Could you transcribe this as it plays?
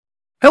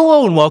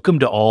Hello and welcome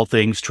to All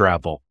Things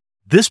Travel.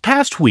 This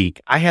past week,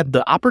 I had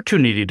the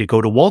opportunity to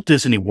go to Walt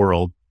Disney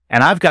World,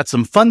 and I've got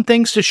some fun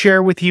things to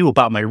share with you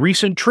about my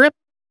recent trip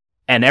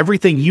and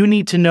everything you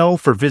need to know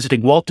for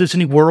visiting Walt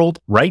Disney World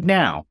right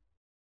now.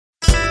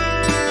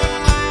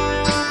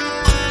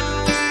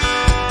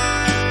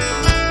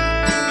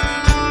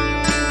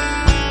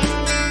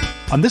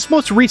 On this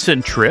most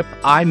recent trip,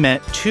 I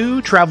met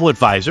two travel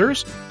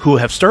advisors who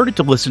have started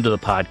to listen to the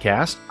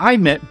podcast. I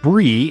met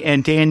Bree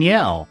and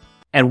Danielle.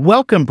 And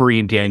welcome, Bree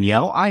and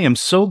Danielle. I am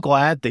so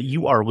glad that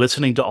you are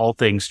listening to All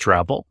Things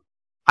Travel.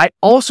 I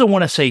also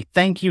want to say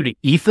thank you to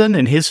Ethan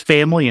and his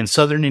family in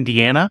Southern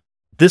Indiana.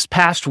 This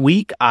past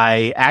week,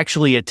 I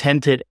actually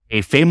attended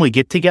a family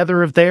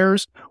get-together of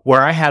theirs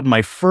where I had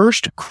my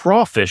first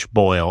crawfish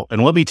boil.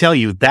 And let me tell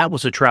you, that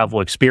was a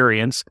travel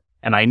experience.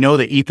 And I know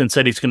that Ethan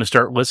said he's going to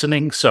start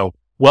listening. So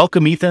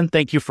welcome, Ethan.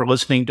 Thank you for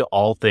listening to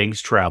All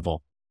Things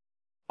Travel.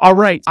 All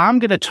right, I'm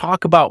going to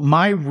talk about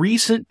my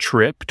recent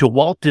trip to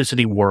Walt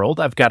Disney World.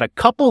 I've got a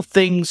couple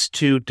things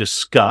to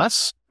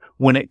discuss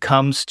when it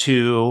comes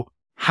to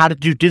how to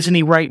do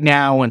Disney right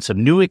now and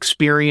some new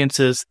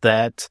experiences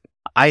that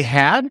I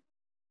had.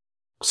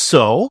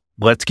 So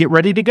let's get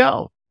ready to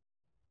go.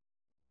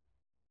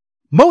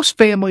 Most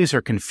families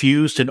are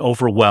confused and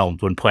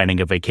overwhelmed when planning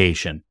a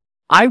vacation.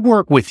 I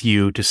work with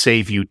you to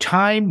save you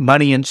time,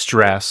 money, and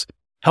stress,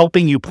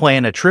 helping you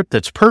plan a trip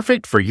that's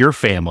perfect for your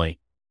family.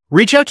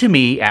 Reach out to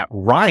me at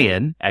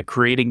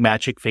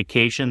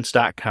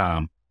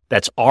Ryan@creatingmagicvacations.com.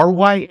 That's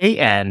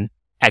RYAN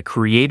at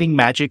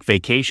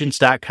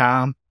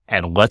creatingmagicvacations.com,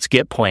 and let's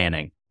get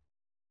planning.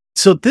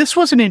 So this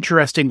was an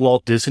interesting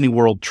Walt Disney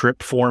World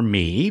trip for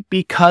me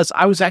because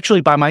I was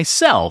actually by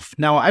myself.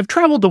 Now, I've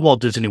traveled to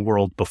Walt Disney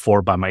World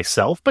before by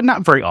myself, but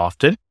not very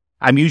often.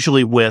 I'm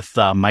usually with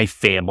my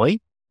family,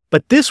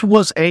 but this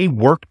was a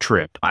work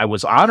trip. I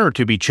was honored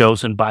to be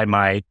chosen by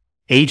my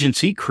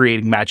agency,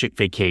 Creating Magic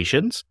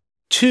Vacations,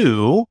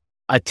 to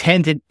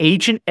attend an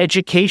agent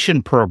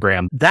education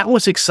program. That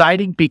was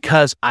exciting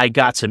because I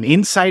got some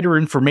insider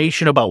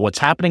information about what's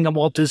happening at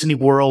Walt Disney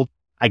World.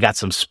 I got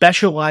some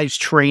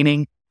specialized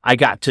training. I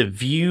got to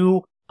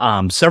view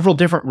several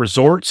different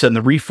resorts and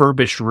the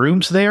refurbished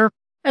rooms there.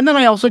 And then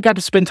I also got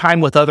to spend time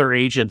with other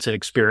agents and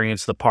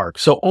experience the park.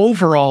 So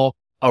overall,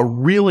 a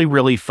really,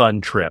 really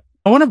fun trip.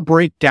 I want to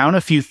break down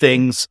a few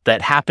things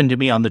that happened to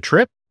me on the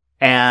trip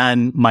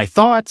and my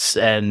thoughts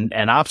and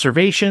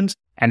observations,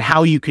 and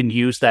how you can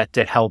use that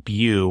to help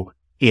you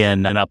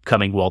in an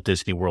upcoming Walt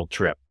Disney World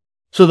trip.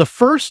 So the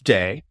first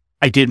day,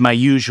 I did my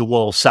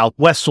usual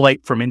Southwest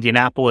flight from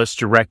Indianapolis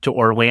direct to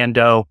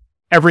Orlando.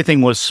 Everything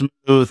was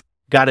smooth,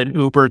 got an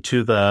Uber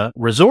to the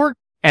resort.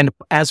 And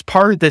as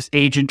part of this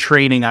agent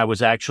training, I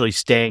was actually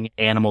staying at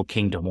Animal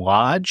Kingdom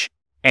Lodge.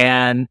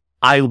 And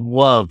I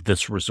love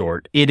this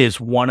resort. It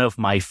is one of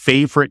my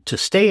favorite to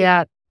stay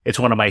at. It's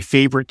one of my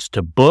favorites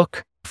to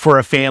book for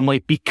a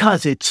family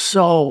because it's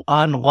so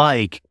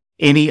unlike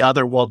any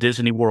other Walt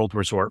Disney World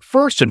resort.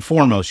 First and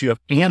foremost, you have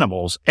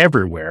animals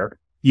everywhere.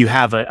 You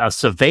have a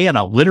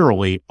savanna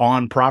literally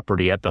on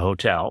property at the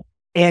hotel.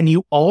 And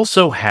you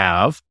also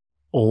have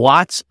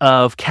lots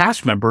of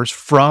cast members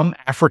from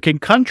African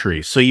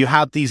countries. So you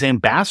have these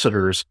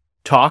ambassadors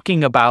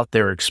talking about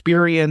their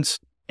experience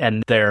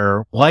and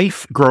their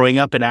life growing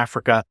up in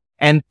Africa.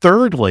 And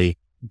thirdly,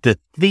 the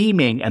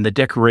theming and the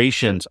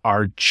decorations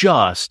are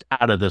just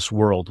out of this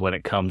world when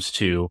it comes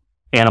to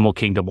Animal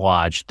Kingdom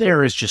Lodge.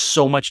 There is just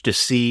so much to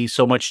see,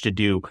 so much to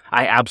do.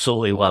 I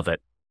absolutely love it.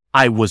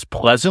 I was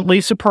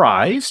pleasantly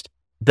surprised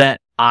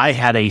that I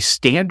had a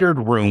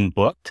standard room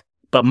booked,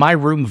 but my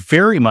room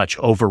very much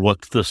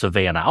overlooked the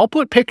savannah. I'll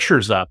put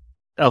pictures up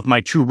of my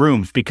two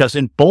rooms because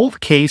in both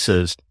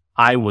cases,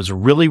 I was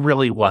really,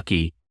 really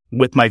lucky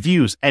with my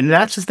views. And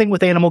that's the thing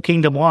with Animal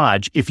Kingdom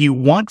Lodge. If you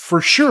want for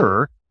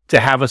sure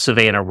to have a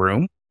savannah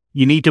room,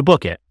 you need to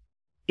book it.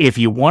 If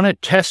you want to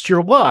test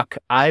your luck,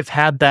 I've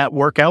had that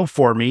work out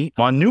for me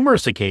on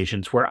numerous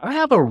occasions where I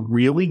have a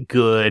really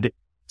good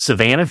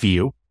savannah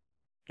view.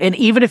 And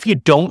even if you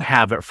don't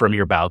have it from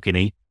your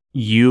balcony,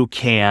 you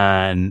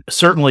can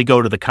certainly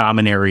go to the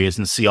common areas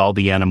and see all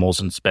the animals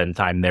and spend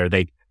time there.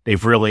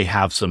 They've really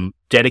have some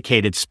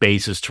dedicated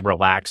spaces to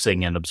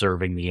relaxing and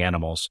observing the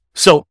animals.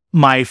 So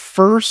my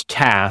first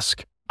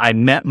task, I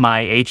met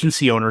my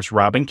agency owners,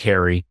 Rob and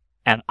Carrie,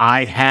 and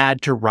I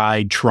had to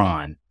ride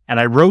Tron. And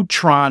I rode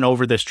Tron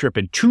over this trip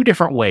in two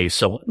different ways.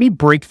 So let me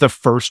break the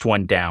first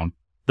one down.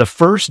 The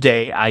first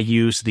day, I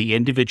used the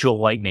individual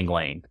lightning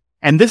lane.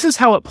 And this is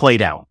how it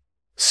played out.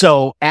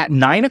 So at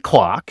 9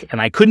 o'clock,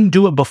 and I couldn't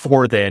do it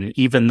before then,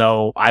 even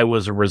though I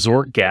was a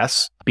resort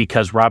guest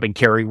because Rob and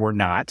Carrie were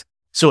not.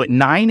 So at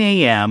 9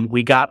 a.m.,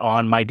 we got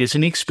on My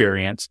Disney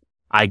Experience.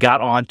 I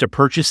got on to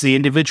purchase the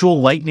individual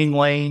lightning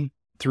lane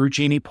through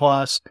Genie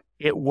Plus.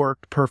 It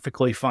worked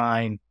perfectly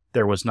fine.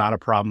 There was not a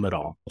problem at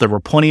all. There were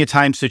plenty of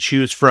times to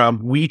choose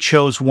from. We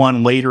chose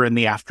one later in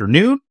the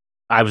afternoon.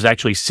 I was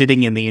actually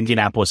sitting in the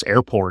Indianapolis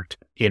airport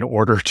in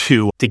order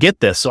to get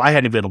this. So I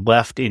hadn't even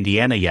left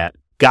Indiana yet.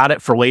 Got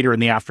it for later in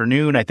the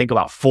afternoon, I think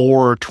about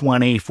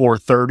 4:20,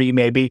 4:30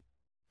 maybe.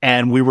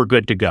 and we were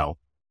good to go.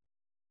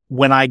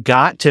 When I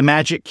got to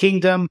Magic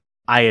Kingdom,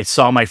 I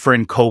saw my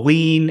friend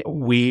Colleen.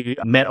 We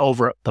met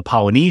over at the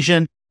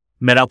Polynesian,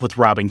 met up with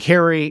Robin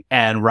Carey,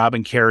 and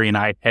Robin Carey and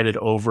I headed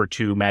over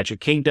to Magic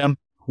Kingdom.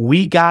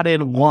 We got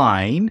in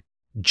line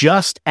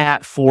just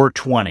at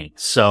 4:20.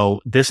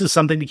 So this is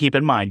something to keep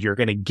in mind. You're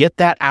going to get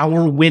that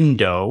hour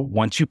window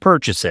once you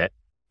purchase it,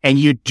 and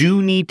you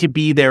do need to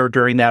be there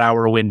during that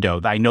hour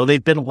window. I know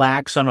they've been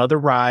lax on other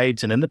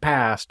rides and in the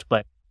past,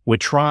 but with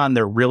Tron,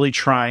 they're really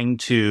trying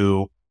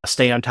to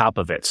stay on top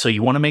of it. So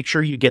you want to make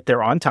sure you get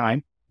there on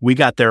time. We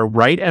got there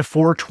right at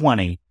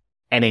 4:20,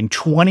 and in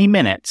 20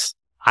 minutes,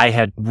 I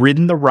had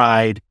ridden the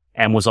ride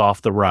and was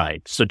off the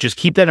ride. So just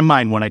keep that in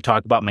mind when I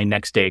talk about my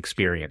next day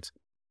experience.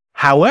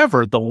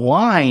 However, the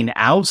line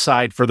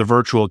outside for the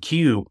virtual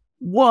queue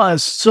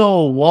was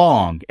so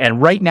long.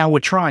 And right now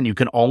with Tron, you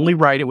can only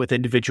ride it with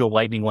individual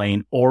Lightning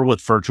Lane or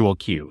with virtual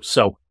queue.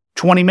 So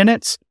 20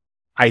 minutes,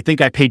 I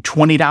think I paid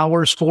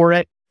 $20 for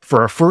it.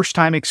 For a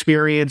first-time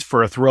experience,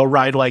 for a thrill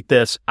ride like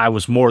this, I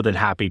was more than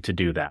happy to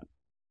do that.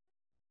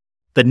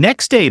 The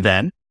next day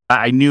then,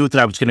 I knew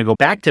that I was going to go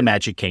back to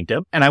Magic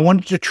Kingdom, and I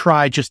wanted to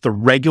try just the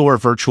regular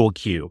virtual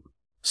queue.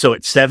 So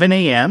at 7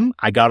 a.m.,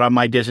 I got on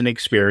my Disney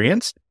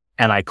Experience,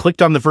 and I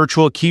clicked on the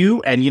virtual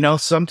queue, and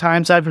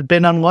sometimes I've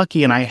been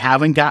unlucky and I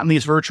haven't gotten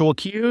these virtual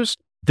queues.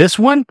 This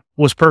one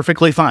was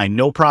perfectly fine,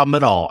 no problem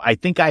at all. I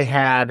think I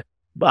had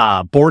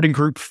boarding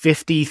group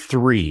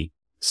 53,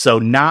 so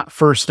not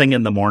first thing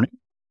in the morning.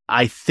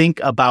 I think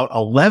about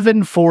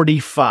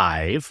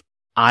 11:45,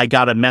 I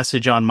got a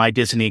message on my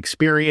Disney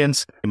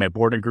Experience. My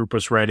boarding group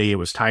was ready. It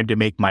was time to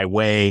make my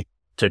way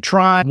to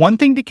Tron. One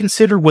thing to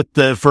consider with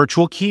the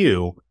virtual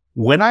queue,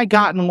 when I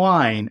got in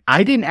line,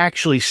 I didn't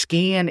actually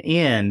scan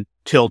in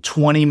till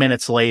 20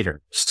 minutes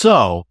later.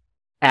 So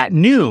at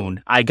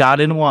noon, I got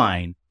in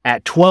line.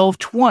 At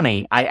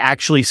 12:20, I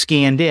actually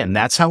scanned in.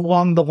 That's how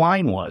long the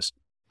line was.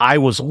 I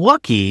was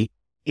lucky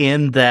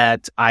in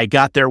that I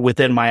got there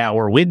within my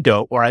hour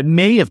window, or I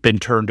may have been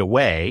turned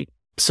away.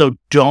 So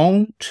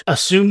don't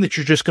assume that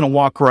you're just going to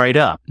walk right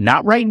up.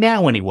 Not right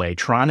now anyway.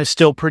 Tron is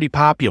still pretty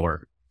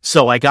popular.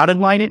 So I got in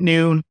line at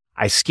noon.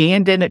 I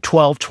scanned in at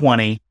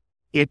 12:20.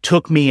 It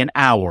took me an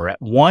hour.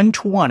 At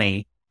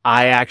 1:20,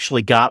 I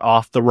actually got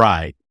off the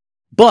ride.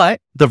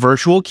 But the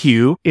virtual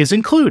queue is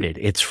included.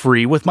 It's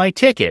free with my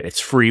ticket. It's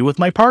free with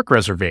my park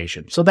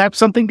reservation. So that's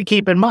something to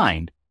keep in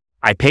mind.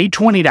 I paid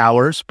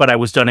 $20, but I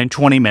was done in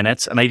 20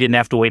 minutes and I didn't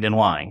have to wait in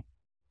line.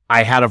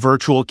 I had a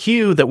virtual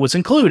queue that was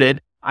included.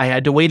 I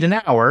had to wait an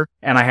hour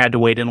and I had to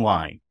wait in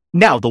line.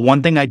 Now, the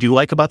one thing I do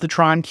like about the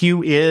Tron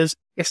queue is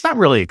it's not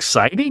really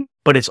exciting,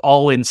 but it's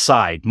all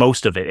inside,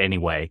 most of it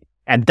anyway.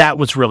 And that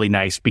was really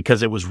nice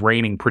because it was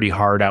raining pretty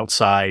hard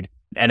outside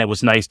and it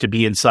was nice to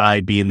be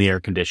inside, be in the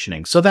air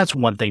conditioning. So that's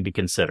one thing to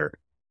consider.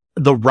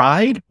 The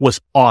ride was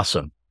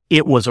awesome.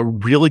 It was a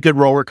really good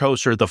roller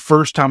coaster. The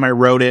first time I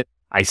rode it,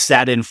 I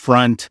sat in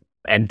front,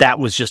 and that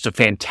was just a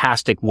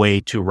fantastic way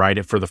to ride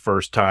it for the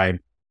first time.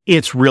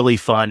 It's really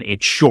fun.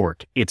 It's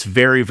short. It's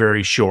very,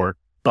 very short,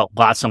 but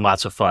lots and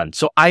lots of fun.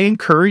 So I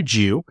encourage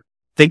you,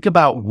 think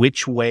about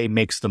which way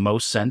makes the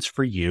most sense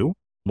for you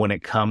when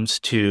it comes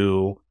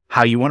to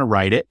how you want to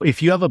ride it.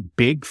 If you have a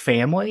big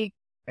family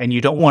and you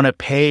don't want to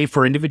pay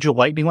for individual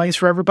Lightning Lanes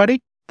for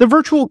everybody, the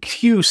virtual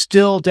queue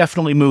still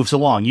definitely moves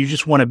along. You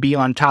just want to be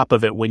on top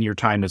of it when your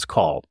time is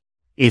called.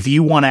 If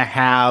you want to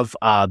have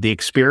the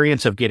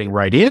experience of getting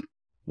right in,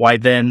 why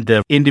then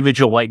the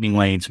individual Lightning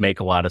Lanes make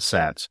a lot of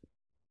sense.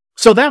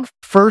 So that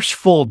first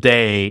full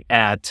day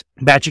at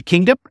Magic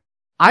Kingdom,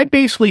 I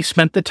basically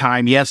spent the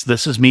time, yes,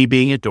 this is me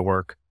being a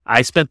dork.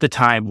 I spent the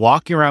time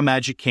walking around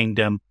Magic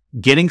Kingdom,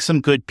 getting some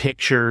good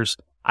pictures.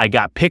 I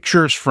got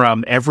pictures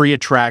from every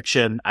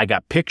attraction. I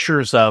got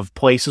pictures of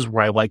places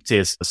where I like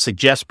to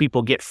suggest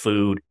people get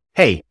food.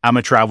 Hey, I'm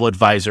a travel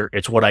advisor.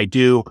 It's what I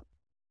do.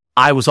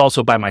 I was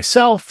also by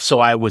myself, so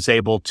I was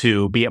able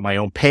to be at my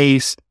own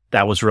pace.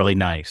 That was really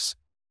nice.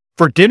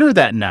 For dinner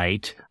that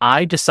night,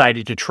 I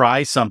decided to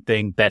try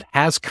something that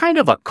has kind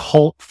of a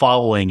cult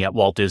following at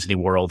Walt Disney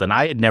World, and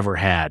I had never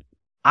had.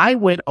 I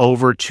went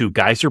over to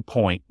Geyser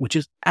Point, which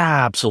is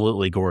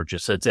absolutely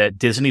gorgeous. It's at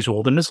Disney's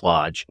Wilderness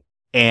Lodge,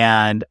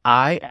 and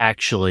I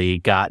actually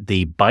got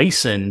the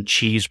bison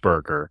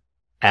cheeseburger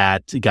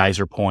at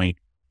Geyser Point.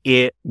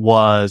 It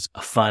was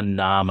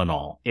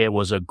phenomenal. It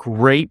was a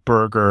great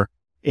burger.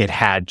 It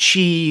had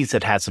cheese,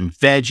 it had some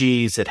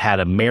veggies, it had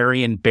a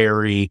Marion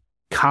berry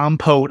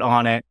compote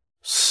on it.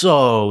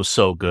 So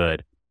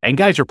good. And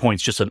Geyser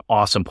Point's just an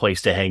awesome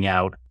place to hang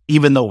out.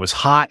 Even though it was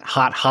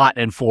hot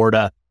in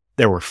Florida,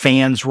 there were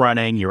fans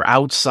running, you're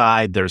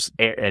outside, there's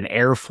an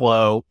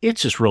airflow.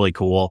 It's just really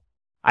cool.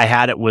 I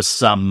had it with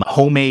some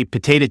homemade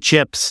potato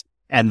chips,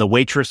 and the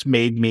waitress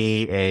made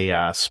me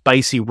a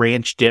spicy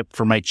ranch dip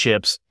for my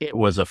chips. It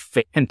was a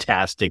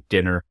fantastic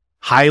dinner.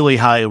 Highly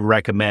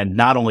recommend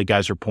not only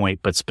Geyser Point,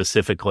 but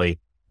specifically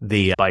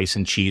the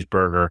bison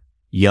cheeseburger.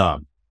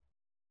 Yum.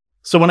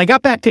 So when I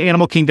got back to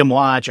Animal Kingdom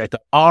Lodge, I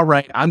thought, all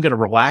right, I'm going to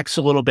relax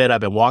a little bit.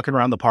 I've been walking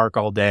around the park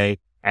all day.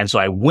 And so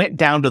I went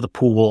down to the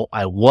pool.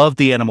 I love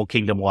the Animal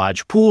Kingdom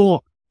Lodge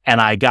pool,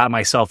 and I got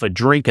myself a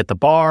drink at the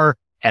bar.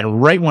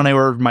 And right when I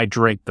ordered my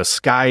drink, the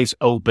skies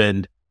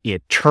opened.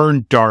 It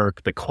turned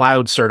dark. The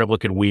clouds started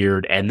looking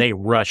weird, and they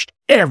rushed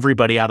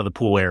everybody out of the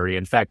pool area.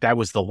 In fact, I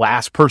was the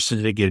last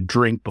person to get a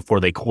drink before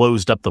they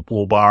closed up the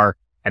pool bar.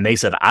 And they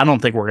said, I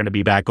don't think we're going to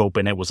be back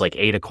open. It was like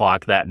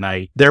 8:00 that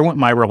night. There went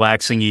my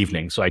relaxing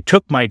evening. So I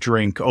took my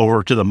drink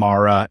over to the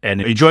Mara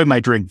and enjoyed my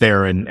drink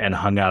there and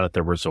hung out at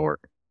the resort.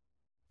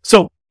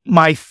 So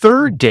my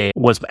third day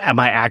was at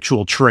my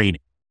actual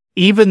training.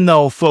 Even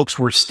though folks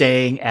were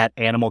staying at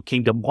Animal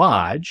Kingdom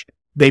Lodge,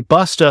 they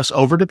bussed us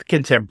over to the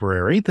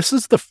Contemporary. This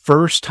is the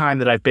first time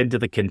that I've been to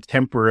the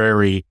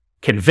Contemporary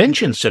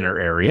Convention Center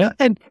area.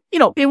 And,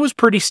 it was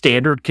pretty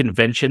standard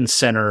convention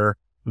center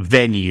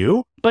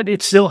venue, but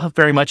it still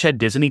very much had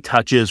Disney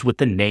touches with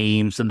the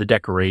names and the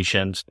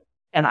decorations.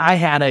 And I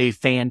had a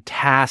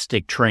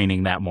fantastic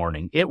training that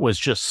morning. It was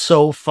just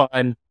so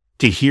fun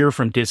to hear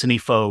from Disney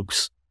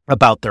folks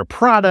about their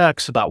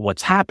products, about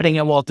what's happening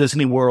at Walt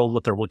Disney World,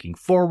 what they're looking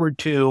forward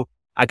to.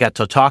 I got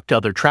to talk to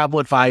other travel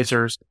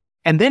advisors.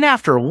 And then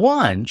after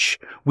lunch,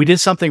 we did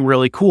something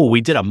really cool.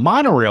 We did a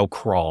monorail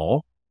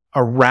crawl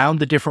around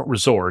the different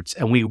resorts,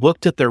 and we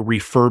looked at their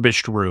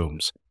refurbished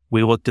rooms.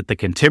 We looked at the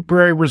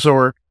Contemporary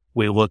Resort,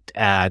 we looked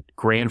at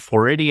Grand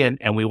Floridian,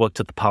 and we looked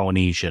at the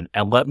Polynesian.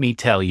 And let me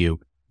tell you,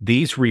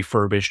 these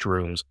refurbished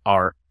rooms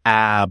are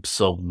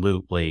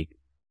absolutely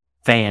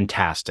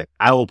fantastic.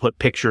 I will put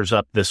pictures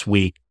up this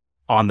week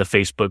on the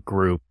Facebook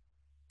group.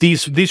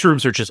 These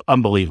rooms are just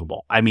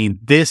unbelievable. I mean,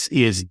 this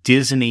is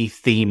Disney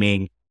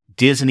theming,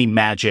 Disney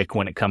magic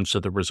when it comes to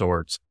the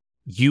resorts.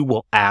 You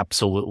will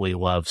absolutely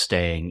love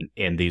staying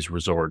in these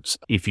resorts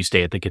if you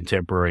stay at the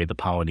Contemporary, the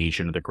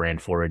Polynesian, or the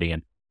Grand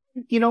Floridian.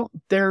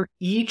 They're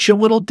each a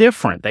little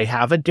different. They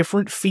have a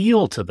different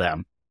feel to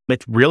them.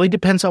 It really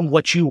depends on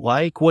what you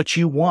like, what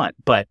you want,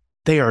 but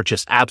they are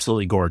just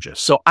absolutely gorgeous.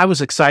 So I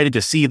was excited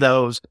to see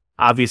those.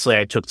 Obviously,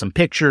 I took some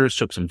pictures,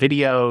 took some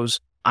videos.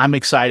 I'm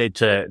excited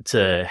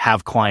to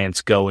have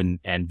clients go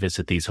and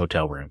visit these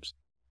hotel rooms.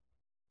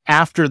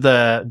 After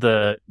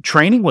the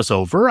training was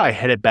over, I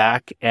headed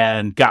back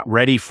and got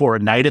ready for a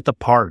night at the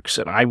parks.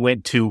 And I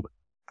went to,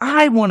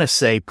 I want to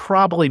say,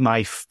 probably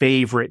my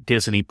favorite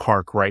Disney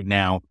park right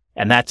now,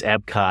 and that's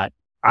Epcot.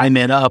 I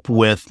met up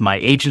with my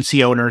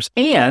agency owners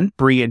and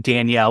Bree and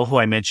Danielle, who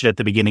I mentioned at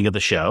the beginning of the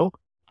show.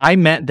 I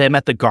met them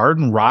at the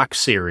Garden Rock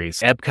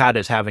series. Epcot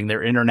is having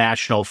their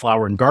International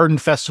Flower and Garden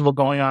Festival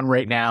going on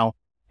right now.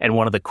 And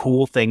one of the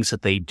cool things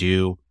that they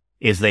do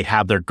is they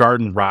have their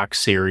Garden Rock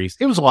series.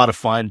 It was a lot of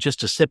fun just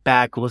to sit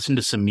back, listen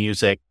to some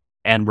music,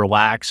 and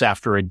relax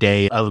after a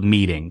day of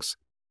meetings.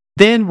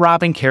 Then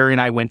Rob, Carrie,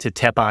 and I went to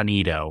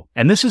Teppanyaki,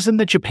 and this is in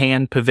the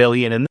Japan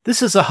Pavilion, and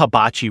this is a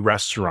hibachi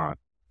restaurant.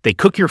 They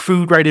cook your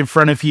food right in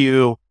front of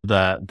you.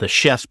 The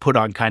chefs put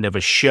on kind of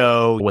a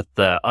show with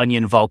the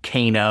onion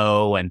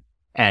volcano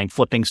and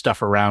flipping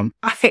stuff around.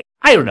 I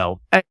don't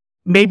know.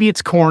 Maybe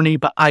it's corny,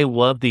 but I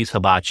love these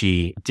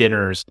hibachi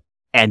dinners.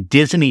 And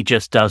Disney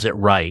just does it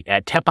right.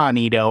 At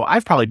Teppanyaki,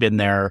 I've probably been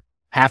there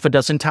half a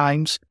dozen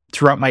times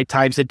throughout my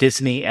times at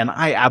Disney, and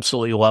I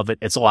absolutely love it.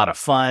 It's a lot of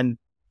fun.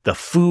 The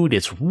food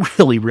is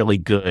really, really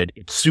good.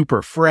 It's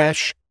super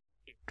fresh.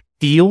 It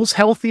feels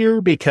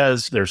healthier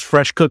because there's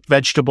fresh cooked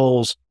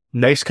vegetables,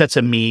 nice cuts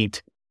of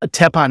meat.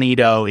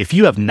 Teppanyaki, if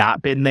you have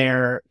not been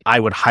there, I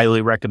would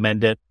highly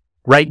recommend it.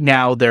 Right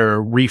now, they're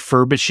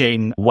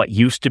refurbishing what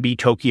used to be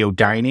Tokyo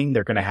Dining.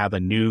 They're going to have a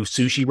new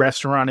sushi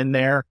restaurant in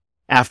there.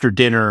 After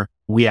dinner,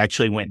 we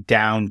actually went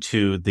down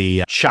to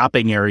the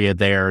shopping area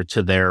there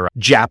to their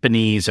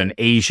Japanese and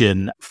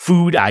Asian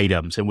food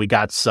items. And we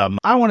got some,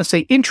 I want to say,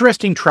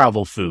 interesting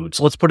travel foods.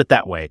 Let's put it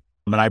that way.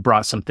 And I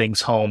brought some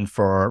things home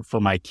for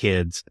my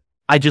kids.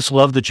 I just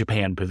love the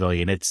Japan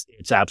Pavilion. It's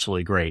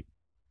absolutely great.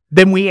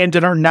 Then we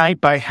ended our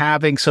night by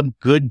having some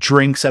good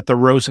drinks at the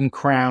Rose and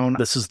Crown.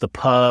 This is the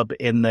pub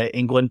in the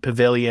England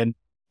Pavilion.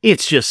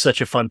 It's just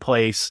such a fun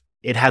place.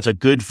 It has a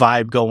good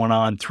vibe going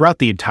on throughout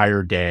the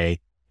entire day.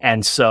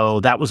 And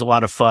so that was a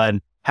lot of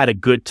fun. Had a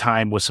good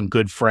time with some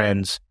good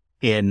friends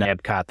in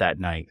Epcot that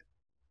night.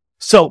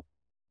 So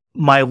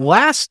my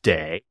last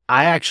day,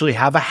 I actually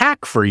have a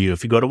hack for you.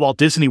 If you go to Walt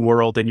Disney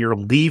World and you're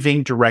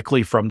leaving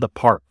directly from the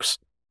parks,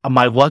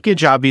 my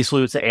luggage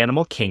obviously was the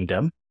Animal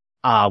Kingdom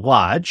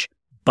Lodge,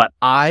 but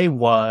I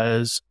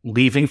was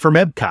leaving from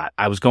Epcot.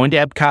 I was going to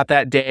Epcot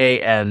that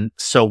day. And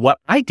so what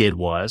I did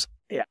was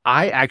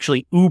I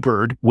actually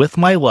Ubered with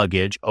my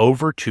luggage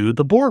over to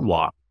the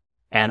boardwalk.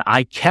 And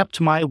I kept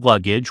my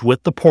luggage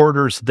with the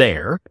porters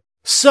there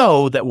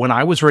so that when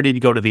I was ready to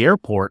go to the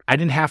airport, I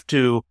didn't have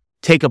to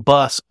take a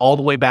bus all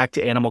the way back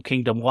to Animal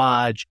Kingdom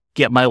Lodge,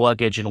 get my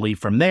luggage and leave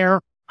from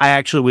there. I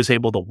actually was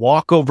able to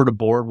walk over to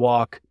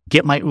Boardwalk,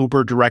 get my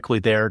Uber directly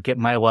there, get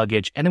my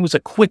luggage, and it was a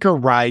quicker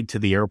ride to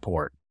the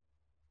airport.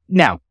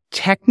 Now,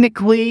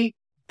 technically,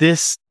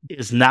 this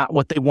is not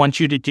what they want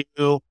you to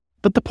do,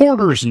 but the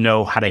porters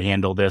know how to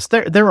handle this.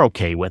 They're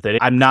okay with it.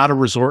 I'm not a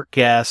resort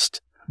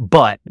guest,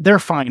 but they're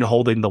fine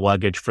holding the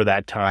luggage for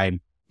that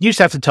time. You just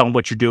have to tell them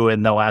what you're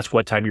doing. They'll ask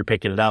what time you're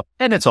picking it up,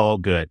 and it's all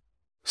good.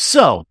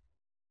 So,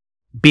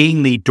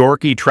 being the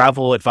dorky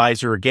travel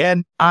advisor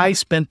again, I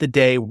spent the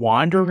day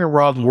wandering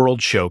around World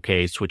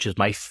Showcase, which is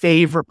my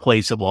favorite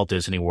place at Walt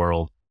Disney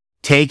World,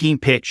 taking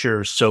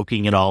pictures,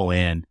 soaking it all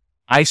in.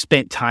 I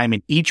spent time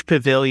in each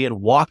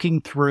pavilion,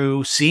 walking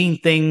through, seeing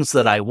things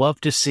that I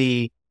love to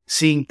see,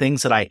 seeing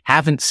things that I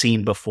haven't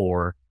seen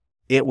before.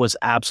 It was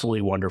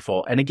absolutely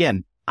wonderful. And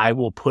again, I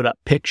will put up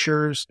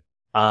pictures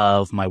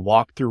of my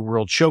walk through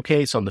World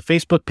Showcase on the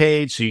Facebook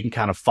page so you can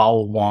kind of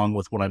follow along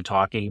with what I'm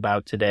talking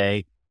about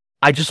today.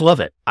 I just love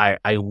it. I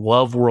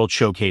love World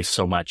Showcase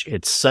so much.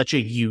 It's such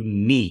a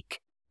unique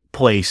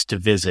place to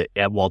visit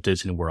at Walt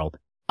Disney World.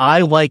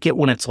 I like it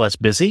when it's less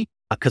busy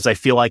because I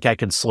feel like I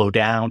can slow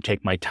down,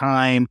 take my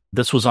time.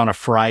 This was on a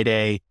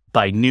Friday.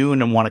 By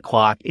noon and 1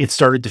 o'clock, it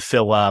started to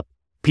fill up.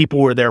 People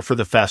were there for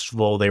the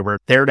festival. They were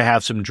there to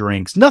have some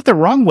drinks. Nothing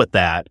wrong with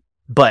that.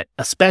 But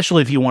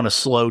especially if you want to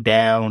slow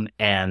down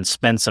and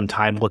spend some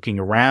time looking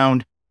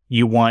around,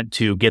 you want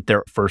to get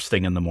there first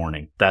thing in the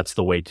morning. That's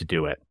the way to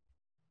do it.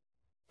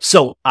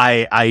 So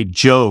I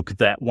joke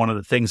that one of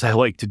the things I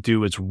like to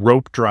do is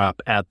rope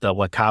drop at the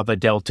La Cava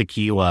del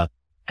Tequila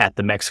at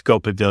the Mexico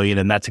Pavilion.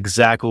 And that's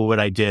exactly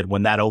what I did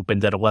when that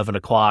opened at 11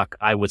 o'clock.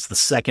 I was the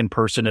second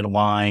person in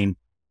line.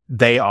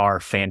 They are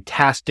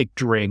fantastic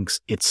drinks.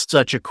 It's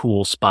such a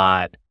cool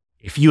spot.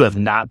 If you have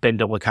not been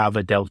to La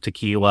Cava del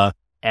Tequila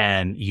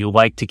and you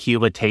like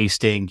tequila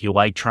tasting, you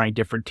like trying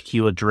different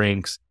tequila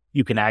drinks,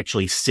 you can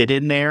actually sit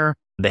in there.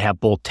 They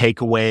have both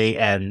takeaway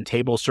and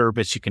table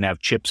service. You can have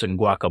chips and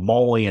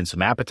guacamole and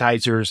some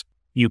appetizers.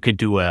 You could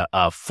do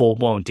a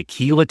full-blown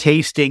tequila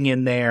tasting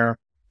in there.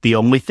 The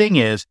only thing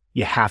is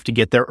you have to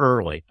get there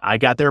early. I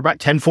got there about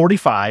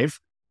 10:45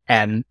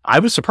 and I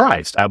was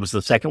surprised. I was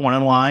the second one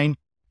in line,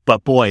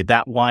 but boy,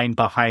 that line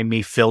behind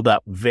me filled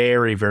up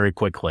very, very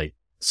quickly.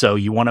 So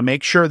you want to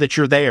make sure that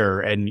you're there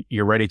and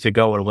you're ready to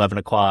go at 11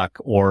 o'clock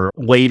or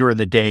later in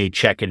the day,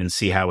 check it and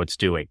see how it's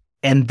doing.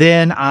 And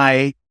then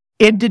I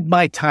ended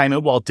my time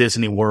at Walt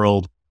Disney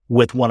World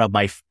with one of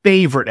my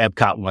favorite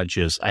Epcot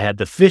lunches. I had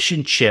the fish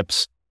and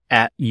chips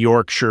at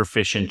Yorkshire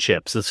Fish and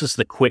Chips. This is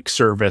the quick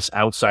service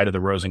outside of the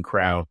Rose and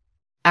Crown.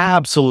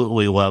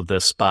 Absolutely love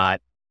this spot.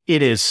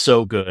 It is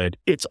so good.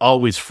 It's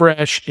always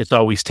fresh. It's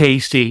always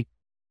tasty.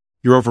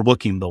 You're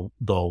overlooking the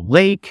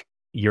lake.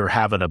 You're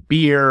having a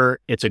beer.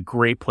 It's a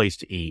great place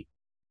to eat.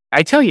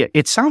 I tell you,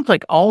 it sounds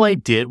like all I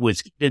did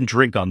was eat and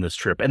drink on this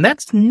trip, and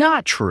that's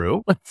not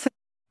true.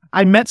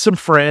 I met some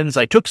friends.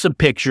 I took some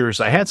pictures.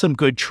 I had some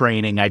good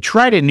training. I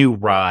tried a new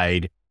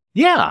ride.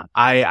 Yeah,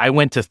 I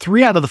went to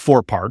 3 out of the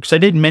 4 parks. I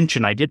didn't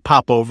mention I did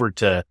pop over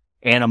to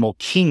Animal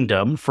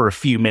Kingdom for a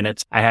few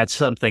minutes. I had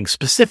something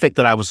specific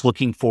that I was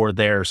looking for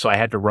there, so I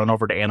had to run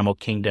over to Animal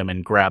Kingdom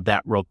and grab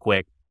that real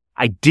quick.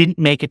 I didn't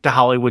make it to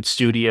Hollywood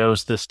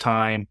Studios this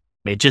time.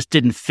 It just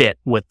didn't fit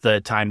with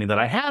the timing that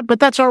I had, but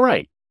that's all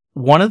right.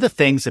 One of the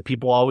things that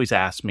people always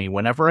ask me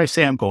whenever I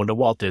say I'm going to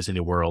Walt Disney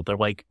World, they're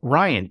like,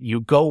 Ryan, you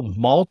go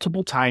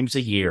multiple times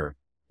a year.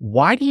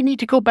 Why do you need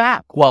to go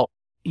back? Well,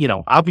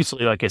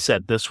 obviously, like I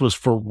said, this was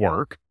for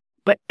work,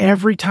 but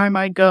every time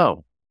I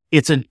go,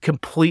 it's a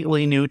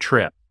completely new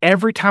trip.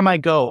 Every time I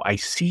go, I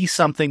see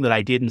something that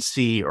I didn't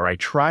see or I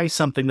try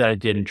something that I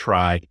didn't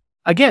try.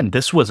 Again,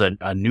 this was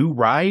a new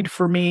ride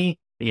for me.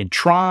 In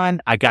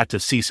Tron, I got to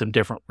see some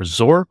different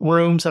resort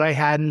rooms that I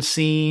hadn't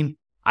seen.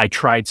 I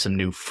tried some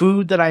new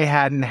food that I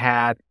hadn't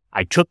had.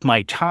 I took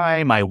my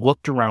time. I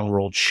looked around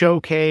World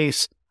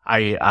Showcase.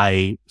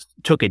 I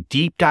took a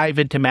deep dive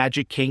into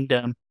Magic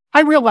Kingdom.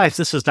 I realize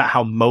this is not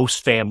how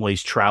most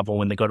families travel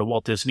when they go to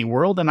Walt Disney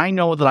World, and I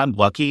know that I'm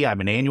lucky. I'm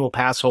an annual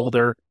pass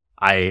holder.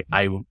 I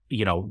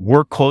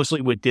work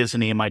closely with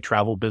Disney in my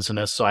travel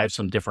business, so I have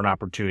some different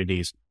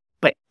opportunities.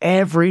 But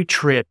every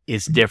trip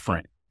is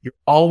different. You're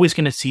always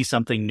going to see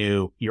something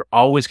new. You're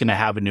always going to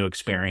have a new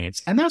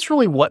experience. And that's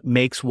really what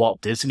makes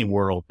Walt Disney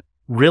World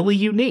really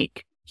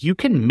unique. You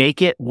can make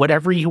it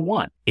whatever you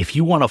want. If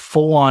you want a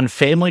full-on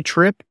family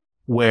trip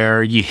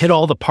where you hit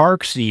all the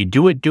parks and you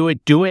do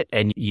it,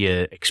 and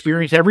you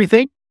experience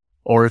everything,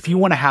 or if you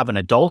want to have an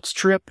adults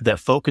trip that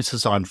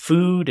focuses on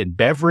food and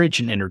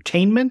beverage and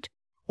entertainment,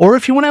 or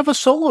if you want to have a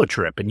solo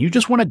trip and you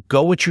just want to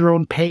go at your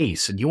own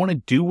pace and you want to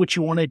do what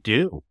you want to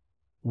do,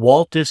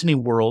 Walt Disney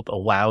World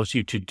allows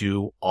you to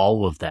do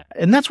all of that.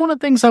 And that's one of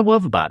the things I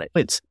love about it.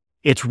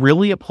 It's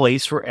really a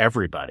place for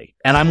everybody.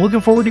 And I'm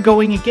looking forward to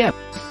going again.